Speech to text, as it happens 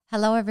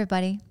Hello,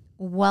 everybody.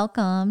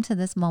 Welcome to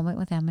this moment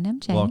with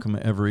M&MJ. Welcome,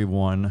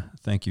 everyone.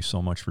 Thank you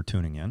so much for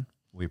tuning in.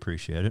 We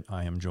appreciate it.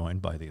 I am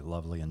joined by the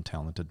lovely and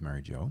talented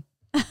Mary Jo.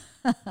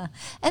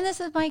 And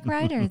this is Mike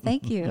Ryder.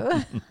 Thank you.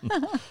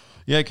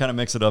 Yeah, kind of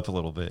mix it up a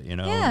little bit, you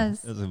know.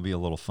 Yes. It'll be a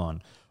little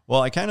fun.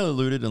 Well, I kind of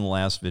alluded in the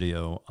last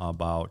video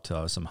about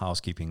some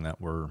housekeeping that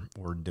we're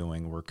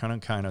doing. We're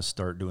kind of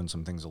start doing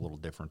some things a little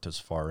different as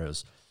far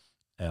as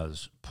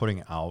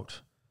putting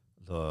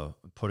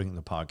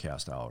the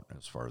podcast out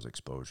as far as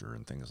exposure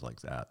and things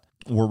like that.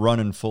 We're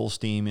running full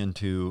steam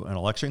into an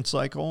election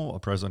cycle, a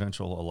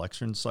presidential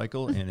election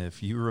cycle. And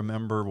if you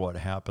remember what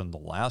happened the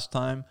last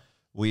time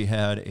we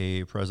had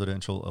a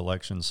presidential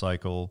election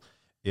cycle,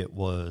 it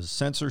was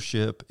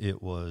censorship,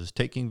 it was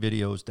taking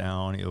videos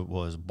down, it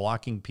was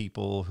blocking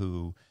people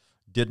who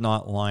did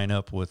not line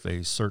up with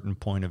a certain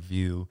point of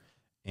view.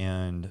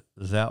 And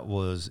that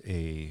was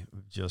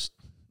just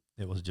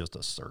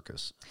a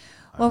circus.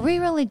 Well, we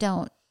really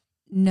don't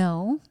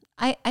know.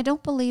 I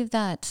don't believe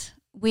that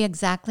we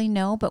exactly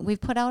know, but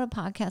we've put out a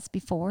podcast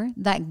before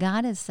that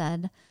God has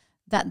said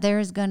that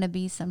there's going to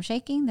be some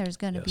shaking, there's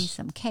going to be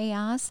some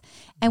chaos,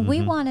 and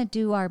we want to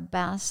do our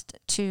best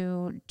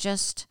to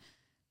just,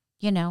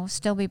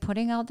 still be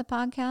putting out the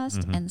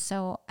podcast. And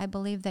so I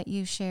believe that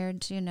you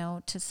shared,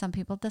 to some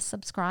people to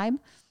subscribe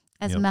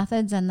as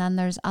methods, and then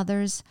there's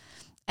others.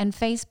 And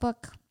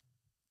Facebook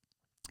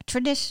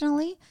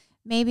traditionally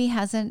maybe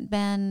hasn't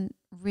been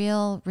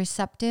real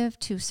receptive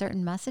to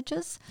certain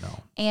messages.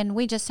 No. And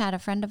we just had a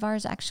friend of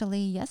ours actually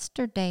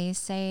yesterday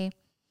say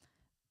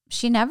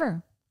she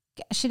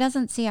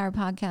doesn't see our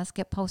podcast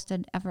get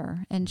posted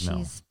ever. And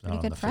she's a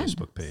pretty good friend. On the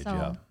Facebook page,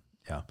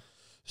 yeah.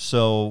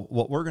 So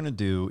what we're going to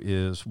do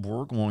is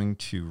we're going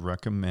to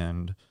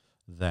recommend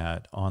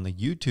that on the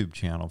YouTube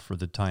channel for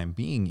the time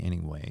being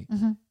anyway,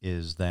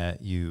 is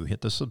that you hit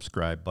the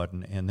subscribe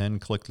button and then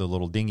click the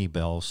little dingy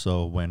bell.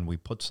 So when we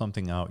put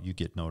something out, you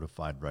get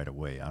notified right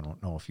away. I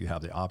don't know if you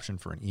have the option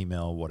for an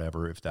email,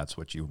 whatever, if that's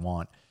what you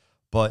want,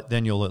 but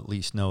then you'll at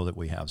least know that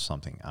we have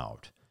something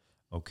out.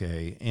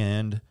 Okay.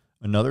 And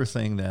another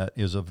thing that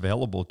is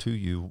available to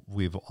you,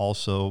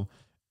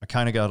 I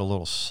kind of got a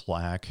little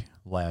slack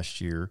last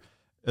year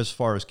as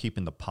far as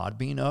keeping the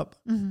Podbean up.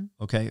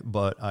 Okay.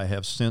 But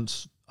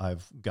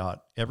I've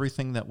got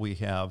everything that we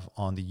have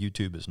on the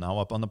YouTube is now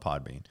up on the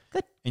Podbean.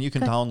 Good. And you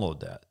can download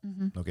that.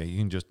 Okay. You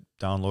can just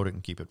download it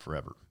and keep it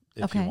forever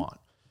if you want.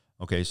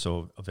 Okay.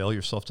 So avail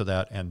yourself to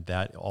that. And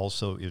that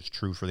also is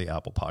true for the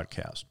Apple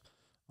Podcast.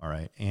 All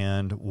right.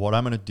 And what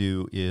I'm going to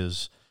do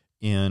is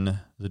in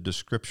the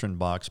description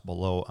box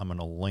below, I'm going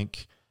to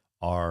link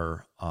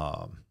the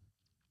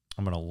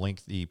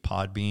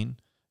Podbean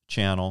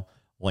channel,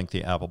 link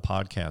the Apple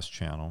Podcast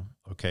channel.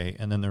 Okay.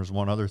 And then there's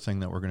one other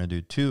thing that we're going to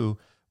do too.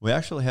 We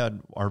actually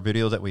had our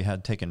video that we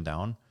had taken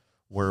down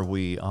where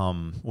we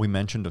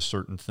mentioned a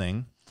certain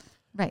thing.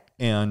 Right.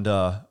 And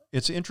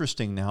it's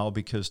interesting now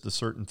because the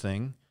certain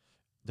thing,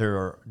 there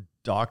are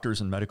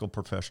doctors and medical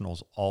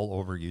professionals all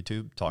over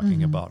YouTube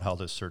talking about how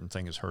this certain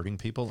thing is hurting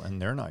people,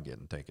 and they're not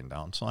getting taken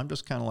down. So I'm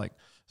just kind of like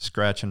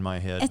scratching my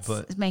head.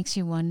 It makes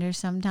you wonder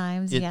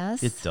sometimes,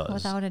 yes. It does.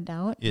 Without a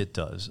doubt. It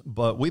does.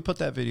 But we put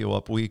that video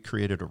up. We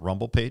created a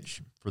Rumble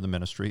page for the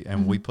ministry,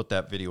 and we put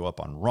that video up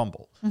on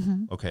Rumble.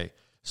 Okay.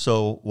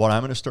 So what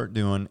I'm going to start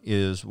doing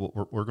is,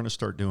 what we're going to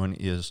start doing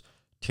is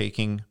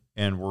taking,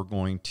 and we're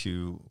going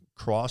to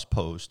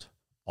cross-post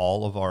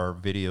all of our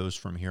videos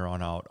from here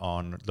on out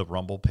on the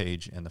Rumble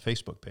page and the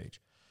Facebook page.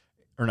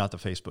 Or not the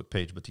Facebook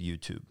page, but the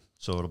YouTube.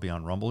 So it'll be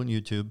on Rumble and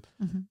YouTube.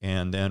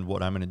 And then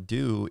what I'm going to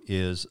do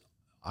is,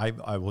 I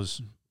was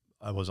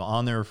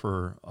on there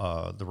for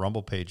the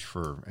Rumble page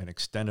for an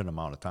extended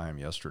amount of time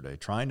yesterday,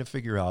 trying to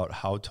figure out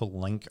how to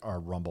link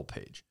our Rumble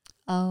page.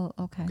 Oh,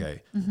 okay.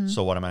 Okay.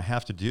 So what I'm going to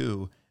have to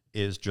do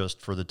is just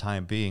for the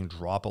time being,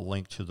 drop a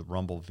link to the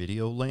Rumble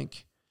video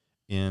link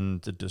in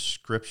the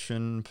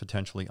description,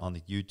 potentially on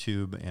the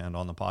YouTube and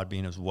on the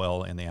Podbean as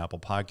well, and the Apple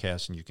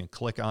Podcast. And you can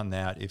click on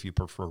that. If you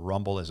prefer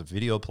Rumble as a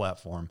video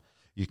platform,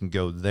 you can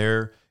go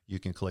there. You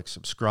can click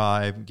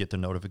subscribe, get the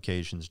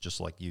notifications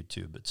just like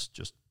YouTube. It's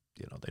just,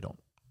 they don't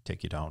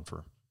take you down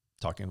for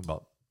talking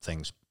about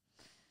things.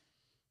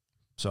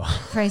 So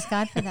praise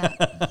God for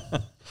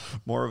that.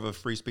 More of a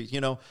free speech,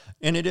 and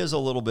it is a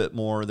little bit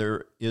more.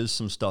 There is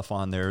some stuff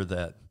on there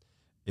that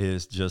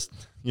is just,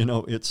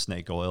 it's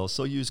snake oil.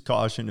 So use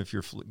caution if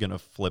you're going to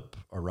flip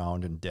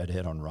around and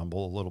deadhead on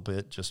Rumble a little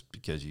bit, just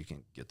because you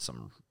can get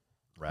some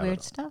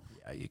weird stuff.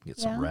 Yeah, you can get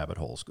some rabbit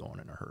holes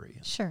going in a hurry.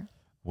 Sure.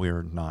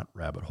 We're not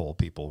rabbit hole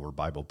people. We're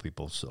Bible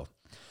people. So,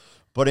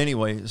 but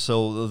anyway,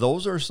 so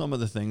those are some of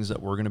the things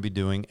that we're going to be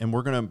doing, and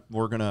we're going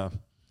to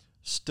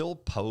still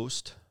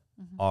post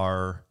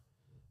our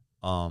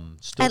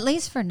at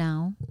least for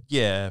now.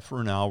 Yeah,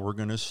 for now, we're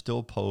going to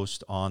still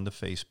post on the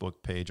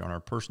Facebook page, on our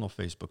personal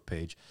Facebook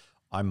page.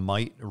 I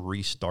might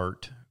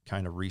restart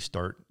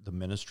the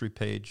ministry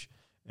page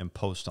and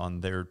post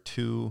on there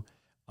too.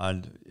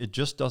 And it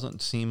just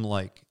doesn't seem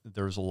like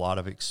there's a lot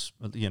of,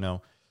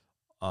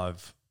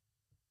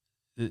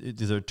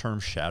 the term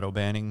shadow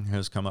banning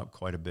has come up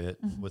quite a bit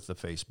with the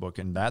Facebook,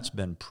 and that's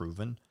been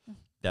proven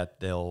that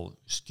they'll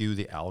skew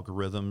the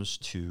algorithms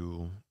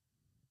to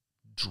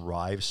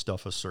drive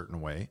stuff a certain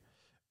way,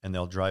 and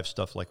they'll drive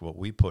stuff like what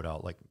we put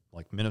out, like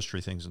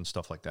ministry things and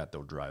stuff like that.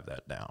 They'll drive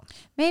that down.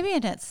 Maybe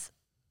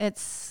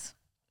it's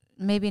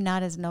maybe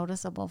not as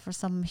noticeable for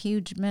some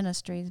huge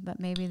ministries, but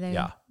maybe they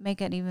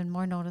make it even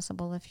more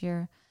noticeable if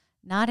you're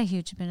not a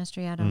huge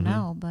ministry. I don't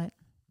know, but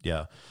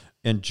yeah,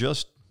 and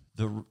just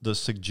the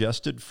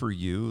suggested for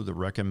you, the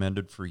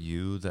recommended for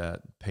you,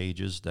 that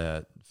pages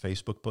that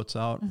Facebook puts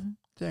out,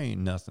 there ain't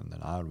nothing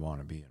that I'd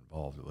want to be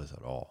involved with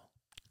at all.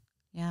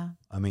 Yeah.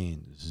 I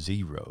mean,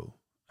 zero.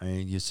 I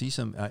mean, you see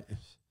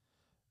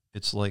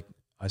it's like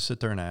I sit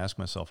there and I ask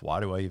myself, why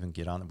do I even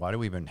get on? Why do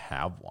we even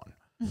have one?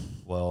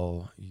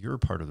 Well, you're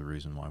part of the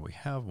reason why we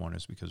have one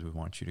is because we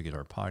want you to get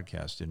our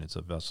podcast, and it's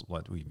a vessel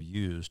that we've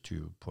used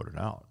to put it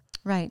out.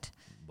 Right.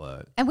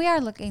 And we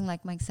are looking,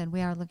 like Mike said,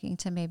 we are looking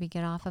to maybe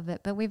get off of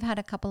it, but we've had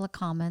a couple of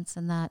comments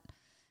and that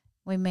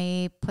we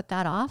may put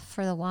that off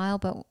for a while,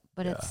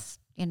 but it's,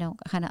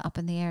 kind of up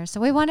in the air. So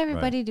we want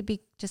everybody to be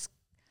just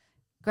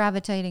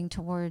gravitating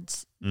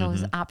towards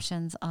those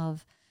options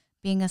of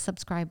being a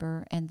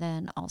subscriber, and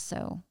then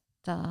also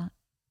the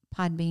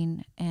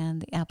Podbean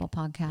and the Apple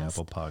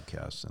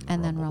Podcasts.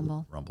 And then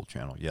Rumble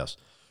channel. Yes.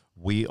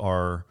 We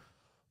are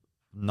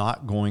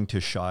not going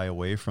to shy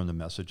away from the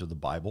message of the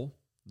Bible.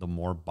 The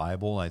more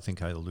Bible, I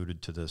think I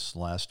alluded to this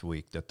last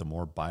week, that the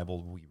more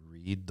Bible we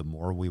read, the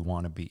more we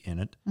want to be in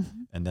it.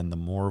 And then the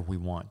more we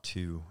want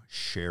to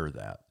share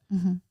that.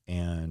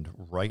 And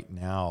right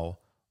now,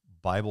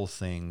 Bible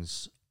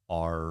things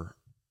are,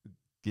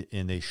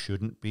 and they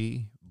shouldn't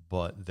be,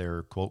 but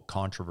they're, quote,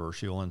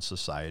 controversial in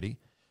society,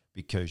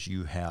 because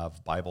you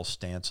have Bible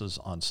stances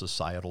on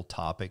societal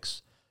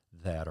topics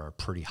that are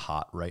pretty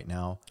hot right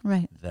now,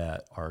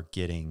 that are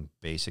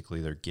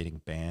they're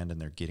getting banned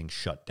and they're getting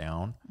shut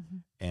down.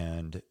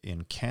 And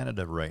in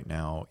Canada right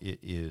now,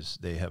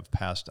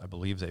 I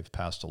believe they've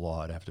passed a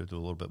law. I'd have to do a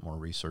little bit more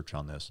research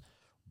on this,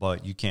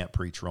 but you can't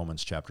preach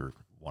Romans chapter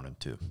 1 and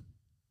 2.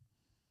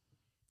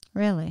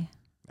 Really?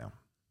 Yeah.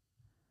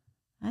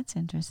 That's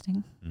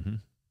interesting.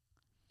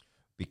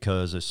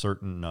 Because a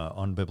certain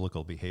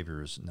unbiblical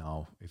behavior is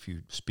now, if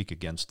you speak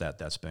against that,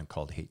 that's been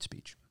called hate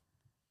speech.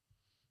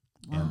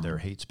 Wow. And their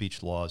hate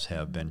speech laws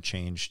have been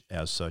changed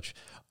as such.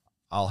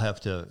 I'll have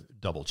to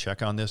double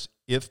check on this.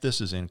 If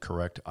this is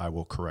incorrect, I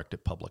will correct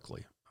it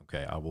publicly.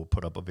 Okay, I will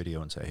put up a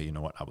video and say, hey, you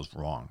know what, I was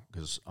wrong,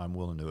 because I'm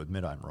willing to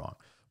admit I'm wrong.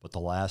 But the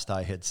last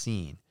I had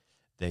seen,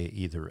 they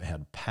either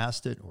had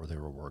passed it or they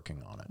were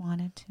working on it.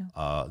 Wanted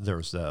to.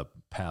 There's the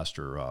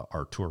pastor,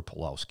 Artur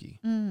Pawlowski,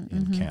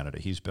 in Canada.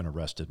 He's been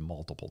arrested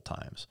multiple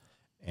times.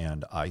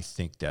 And I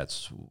think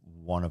that's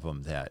one of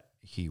them that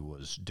he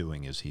was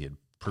doing, is he had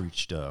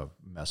preached a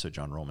message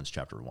on Romans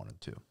chapter 1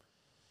 and 2.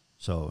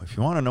 So if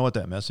you want to know what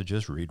that message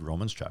is, read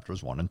Romans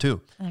chapters 1 and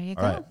 2. There you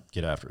go. All right,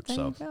 get after it. There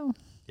you go.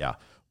 Yeah.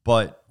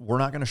 But we're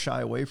not going to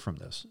shy away from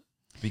this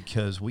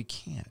because we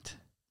can't.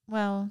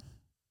 Well,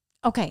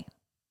 okay.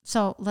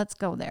 So let's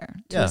go there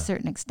to a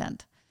certain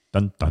extent.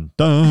 Dun, dun,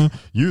 dun.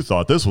 You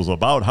thought this was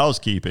about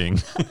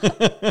housekeeping.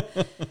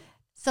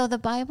 So the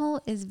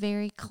Bible is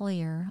very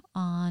clear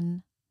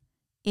on,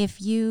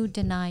 if you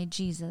deny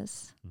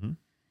Jesus,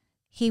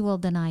 he will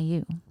deny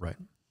you. Right.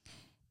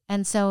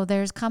 And so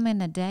there's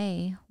coming a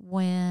day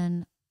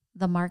when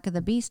the mark of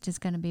the beast is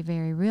going to be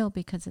very real,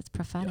 because it's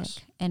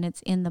prophetic and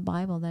it's in the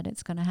Bible that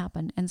it's going to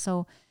happen. And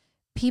so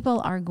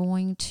people are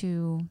going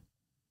to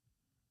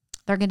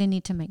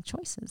need to make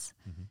choices.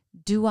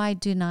 Do I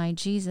deny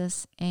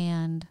Jesus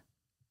and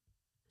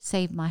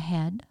save my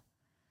head,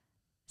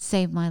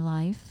 save my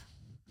life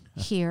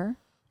here?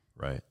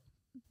 Right.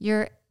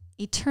 Your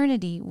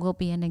eternity will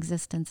be in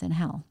existence in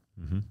hell.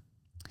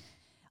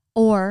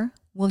 Or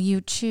will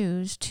you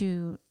choose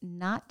to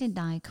not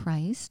deny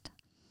Christ,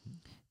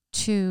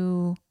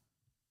 to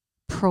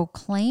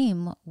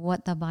proclaim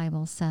what the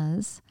Bible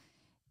says,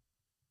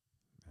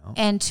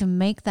 and to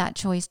make that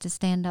choice to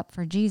stand up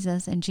for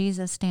Jesus, and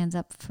Jesus stands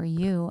up for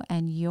you,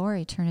 and your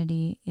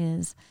eternity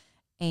is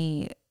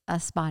a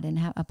spot in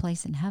a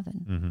place in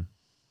heaven.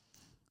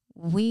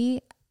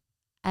 We,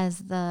 as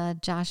the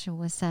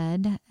Joshua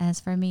said, as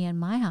for me and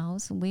my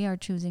house, we are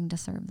choosing to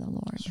serve the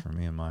Lord. As for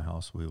me and my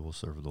house, we will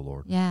serve the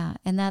Lord. Yeah,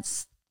 and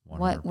that's 100%.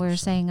 What we're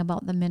saying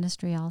about the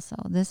ministry also.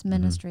 This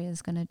ministry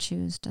is going to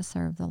choose to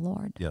serve the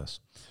Lord. Yes.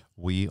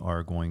 We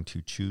are going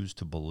to choose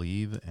to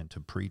believe and to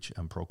preach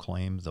and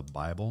proclaim the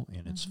Bible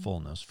in its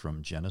fullness,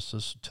 from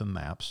Genesis to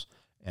maps,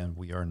 and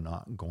we are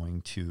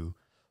going to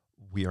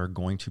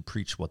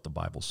preach what the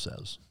Bible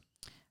says.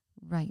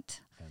 Right.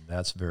 And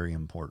that's very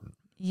important.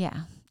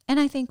 Yeah.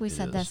 And I think we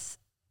said this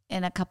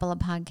in a couple of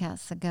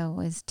podcasts ago,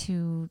 is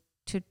to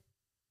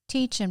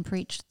teach and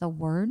preach the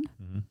word,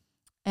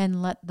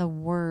 and let the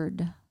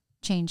word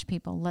change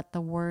people. Let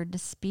the word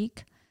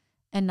speak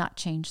and not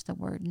change the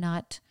word,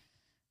 not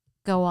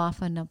go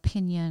off an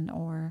opinion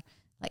or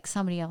like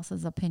somebody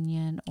else's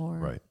opinion, or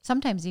Right.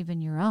 sometimes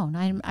even your own.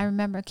 I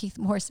remember Keith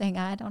Moore saying,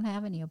 I don't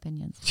have any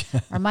opinions,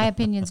 or my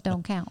opinions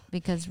don't count,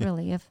 because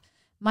really, if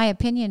my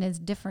opinion is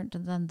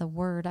different than the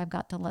word, I've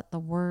got to let the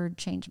word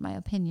change my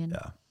opinion.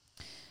 Yeah.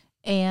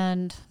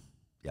 And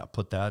Yeah,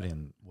 put that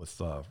in with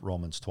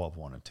Romans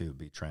 12:1 and 2,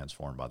 be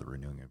transformed by the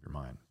renewing of your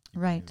mind.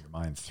 right, Renew your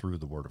mind through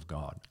the word of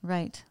God,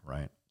 right.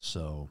 right?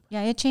 So,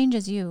 Yeah, it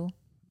changes you.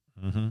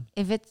 mm-hmm.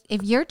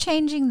 If you're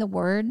changing the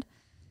word,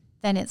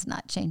 then it's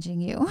not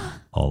changing you.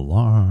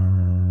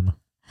 Alarm.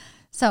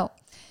 So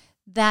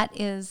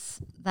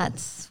that's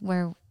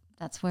where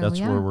That's we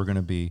are. where we're going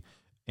to be.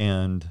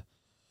 And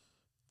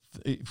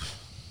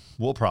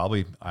we'll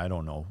probably, I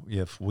don't know,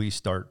 if we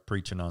start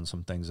preaching on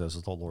some things as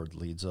the Lord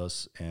leads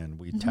us, and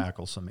we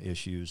tackle some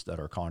issues that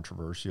are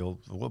controversial,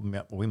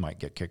 we might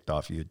get kicked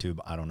off YouTube.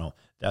 I don't know.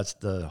 That's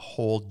the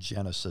whole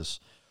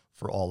genesis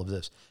for all of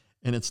this.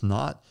 And it's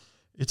not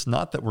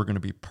that we're going to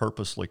be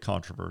purposely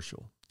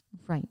controversial.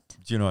 Right.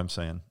 Do you know what I'm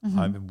saying?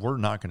 I mean, we're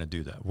not going to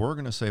do that. We're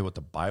going to say what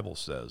the Bible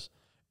says.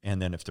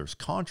 And then if there's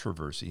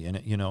controversy in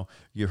it,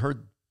 you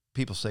heard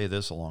people say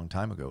this a long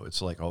time ago.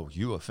 It's like, oh,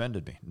 you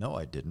offended me. No,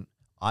 I didn't.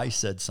 I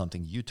said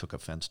something, you took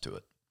offense to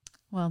it.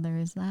 Well, there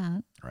is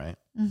that. Right?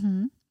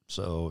 Mm-hmm.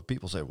 So if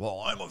people say,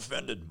 well, I'm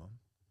offended,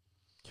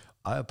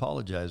 I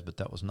apologize, but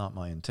that was not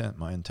my intent.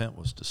 My intent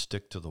was to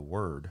stick to the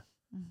word.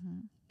 Mm-hmm.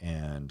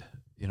 And,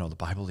 the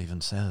Bible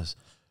even says,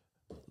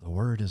 the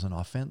word is an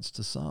offense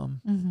to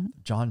some. Mm-hmm.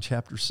 John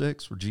chapter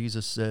 6, where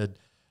Jesus said,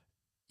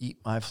 eat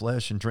my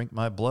flesh and drink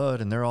my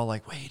blood. And they're all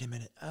like, wait a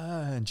minute.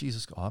 And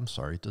Jesus goes, oh, I'm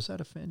sorry. Does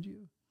that offend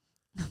you?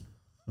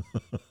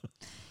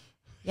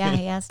 Yeah,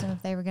 he asked them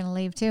if they were going to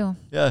leave too.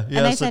 Yeah.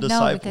 And they said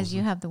no, because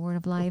you have the word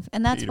of life.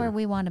 And that's Peter. where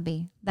we want to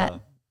be. That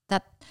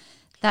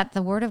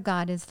the word of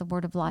God is the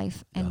word of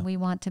life. And we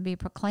want to be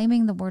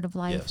proclaiming the word of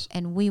life. Yes.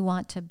 And we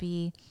want to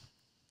be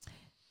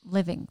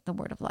living the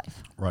word of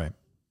life. Right.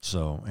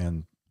 So,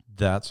 and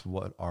that's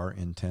what our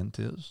intent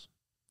is.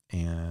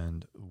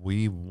 And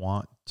we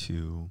would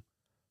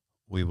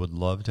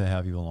love to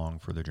have you along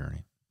for the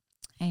journey.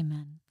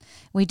 Amen.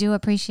 We do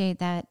appreciate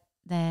that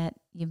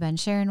you've been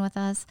sharing with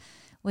us.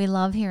 We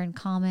love hearing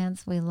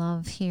comments. We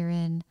love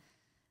hearing,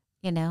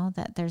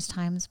 that there's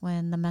times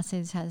when the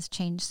message has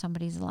changed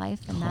somebody's life.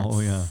 And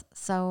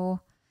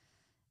so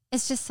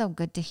it's just so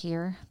good to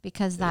hear,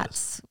 because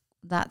that's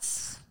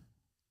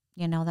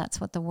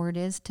what the word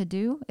is to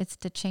do. It's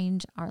to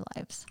change our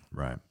lives.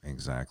 Right.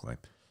 Exactly.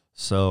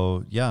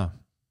 So, yeah,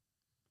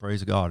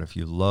 praise God. If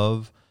you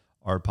love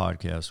our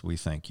podcast, we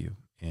thank you.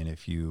 And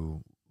if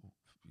you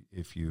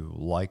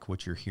like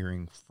what you're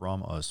hearing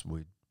from us,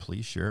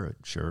 please share it.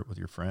 Share it with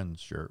your friends.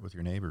 Share it with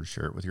your neighbors.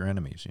 Share it with your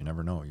enemies. You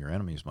never know. Your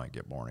enemies might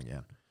get born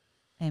again.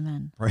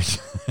 Amen.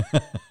 Right.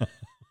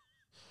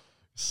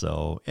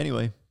 So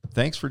anyway,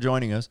 thanks for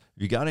joining us.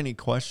 If you got any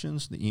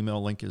questions, the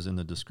email link is in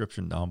the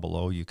description down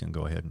below. You can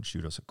go ahead and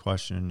shoot us a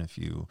question. If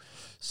you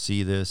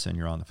see this and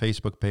you're on the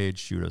Facebook page,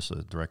 shoot us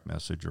a direct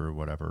message or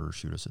whatever.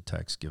 Shoot us a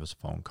text. Give us a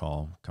phone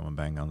call. Come and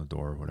bang on the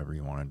door. Whatever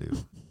you want to do.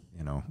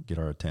 Get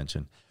our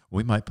attention.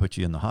 We might put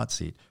you in the hot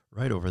seat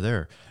right over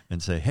there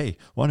and say, hey,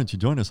 why don't you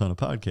join us on a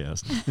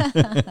podcast?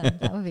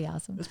 That would be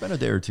awesome. It's been a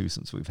day or two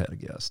since we've had a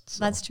guest.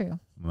 So that's true.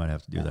 We might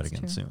have to do that again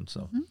true. soon.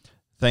 So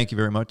thank you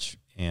very much.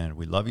 And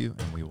we love you,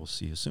 and we will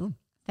see you soon.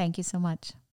 Thank you so much.